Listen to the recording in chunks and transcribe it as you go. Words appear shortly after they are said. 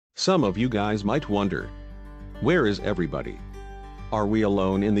Some of you guys might wonder, where is everybody? Are we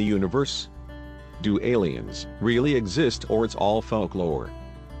alone in the universe? Do aliens really exist, or it's all folklore?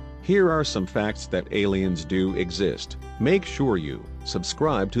 Here are some facts that aliens do exist. Make sure you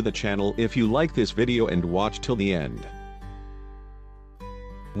subscribe to the channel if you like this video and watch till the end.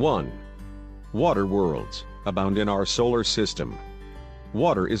 1. Water worlds abound in our solar system.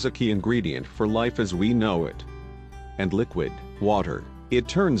 Water is a key ingredient for life as we know it. And liquid water, it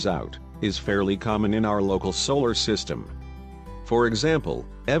turns out, is fairly common in our local solar system. For example,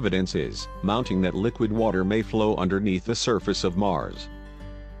 evidence is mounting that liquid water may flow underneath the surface of Mars.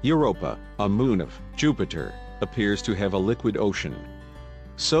 Europa, a moon of Jupiter, appears to have a liquid ocean.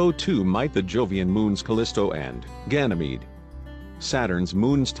 So too might the Jovian moons Callisto and Ganymede. Saturn's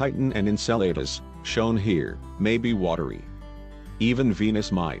moons Titan and Enceladus, shown here, may be watery. Even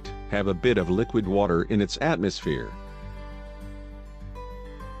Venus might have a bit of liquid water in its atmosphere.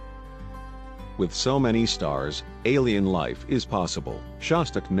 With so many stars, alien life is possible.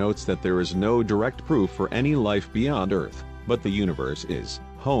 Shostak notes that there is no direct proof for any life beyond Earth, but the universe is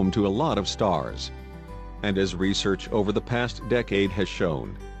home to a lot of stars. And as research over the past decade has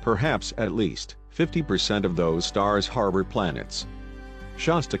shown, perhaps at least 50% of those stars harbor planets.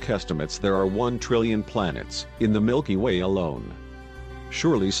 Shostak estimates there are 1 trillion planets in the Milky Way alone.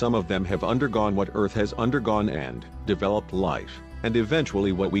 Surely some of them have undergone what Earth has undergone and developed life, and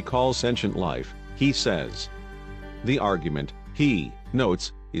eventually what we call sentient life, he says. The argument, he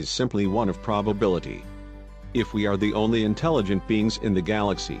notes, is simply one of probability. If we are the only intelligent beings in the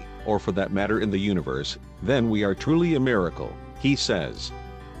galaxy, or for that matter in the universe, then we are truly a miracle, he says.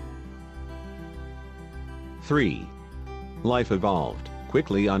 3. Life evolved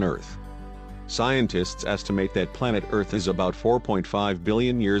quickly on Earth. Scientists estimate that planet Earth is about 4.5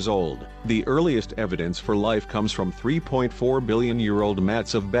 billion years old. The earliest evidence for life comes from 3.4 billion-year-old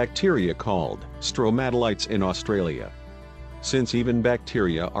mats of bacteria called stromatolites in Australia. Since even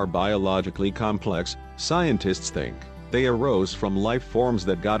bacteria are biologically complex, scientists think they arose from life forms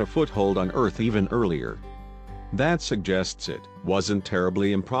that got a foothold on Earth even earlier. That suggests it wasn't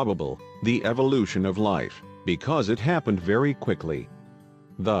terribly improbable, the evolution of life, because it happened very quickly.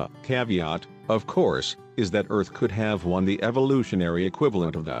 The caveat, of course, is that Earth could have won the evolutionary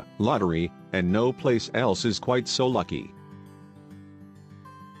equivalent of the lottery, and no place else is quite so lucky.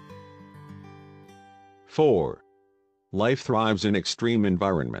 4. Life thrives in extreme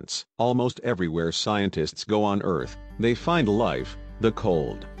environments. Almost everywhere scientists go on Earth, they find life: the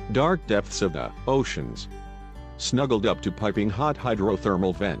cold, dark depths of the oceans, snuggled up to piping hot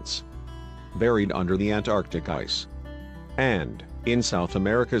hydrothermal vents, buried under the Antarctic ice, and in South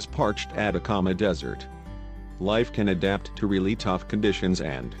America's parched Atacama Desert. Life can adapt to really tough conditions,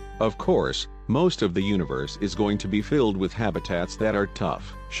 and, of course, most of the universe is going to be filled with habitats that are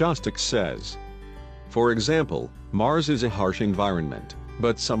tough, Shostak says. For example, Mars is a harsh environment,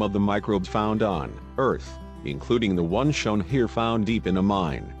 but some of the microbes found on Earth, including the one shown here found deep in a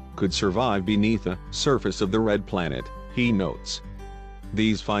mine, could survive beneath the surface of the red planet, he notes.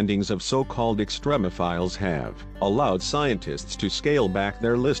 These findings of so-called extremophiles have allowed scientists to scale back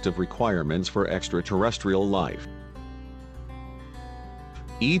their list of requirements for extraterrestrial life.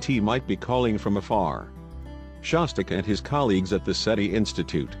 ET might be calling from afar. Shostak and his colleagues at the SETI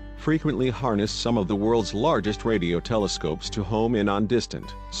Institute frequently harness some of the world's largest radio telescopes to home in on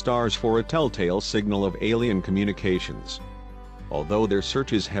distant stars for a telltale signal of alien communications. Although their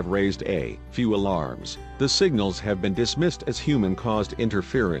searches have raised a few alarms, the signals have been dismissed as human-caused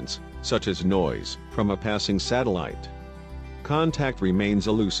interference, such as noise from a passing satellite. Contact remains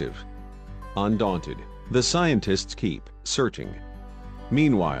elusive. Undaunted, the scientists keep searching.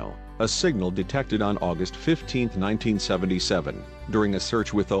 Meanwhile, a signal detected on August 15, 1977, during a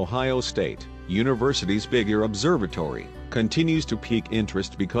search with Ohio State University's Big Ear Observatory, continues to pique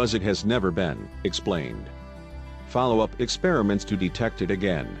interest because it has never been explained. Follow-up experiments to detect it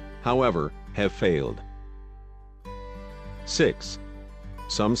again, however, have failed. 6.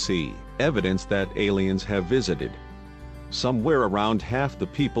 Some see evidence that aliens have visited. Somewhere around half the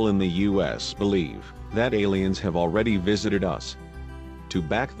people in the U.S. believe that aliens have already visited us. To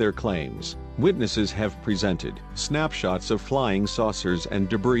back their claims, witnesses have presented snapshots of flying saucers and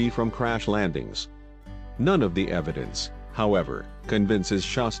debris from crash landings. None of the evidence, however, convinces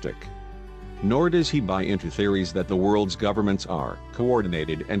Shostak. Nor does he buy into theories that the world's governments are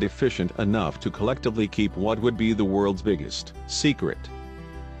coordinated and efficient enough to collectively keep what would be the world's biggest secret.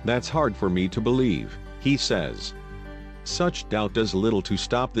 That's hard for me to believe, he says. Such doubt does little to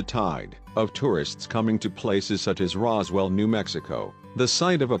stop the tide of tourists coming to places such as Roswell, New Mexico, the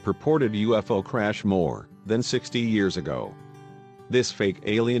site of a purported UFO crash more than 60 years ago. This fake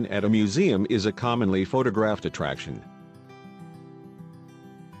alien at a museum is a commonly photographed attraction.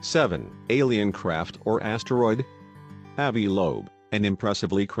 7. Alien craft or asteroid? Avi Loeb, an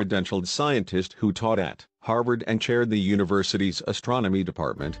impressively credentialed scientist who taught at Harvard and chaired the university's astronomy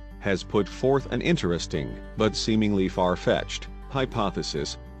department, has put forth an interesting, but seemingly far-fetched,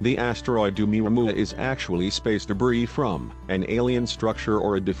 hypothesis. The asteroid Oumuamua is actually space debris from an alien structure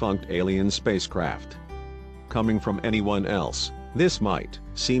or a defunct alien spacecraft. Coming from anyone else, this might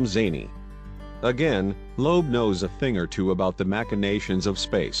seem zany. Again, Loeb knows a thing or two about the machinations of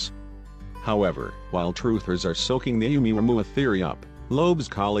space. However, while truthers are soaking the Oumuamua theory up, Loeb's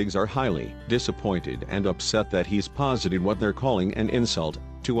colleagues are highly disappointed and upset that he's posited what they're calling an insult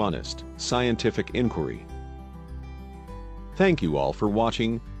to honest scientific inquiry. Thank you all for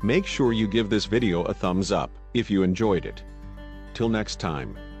watching. Make sure you give this video a thumbs up if you enjoyed it. Till next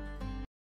time.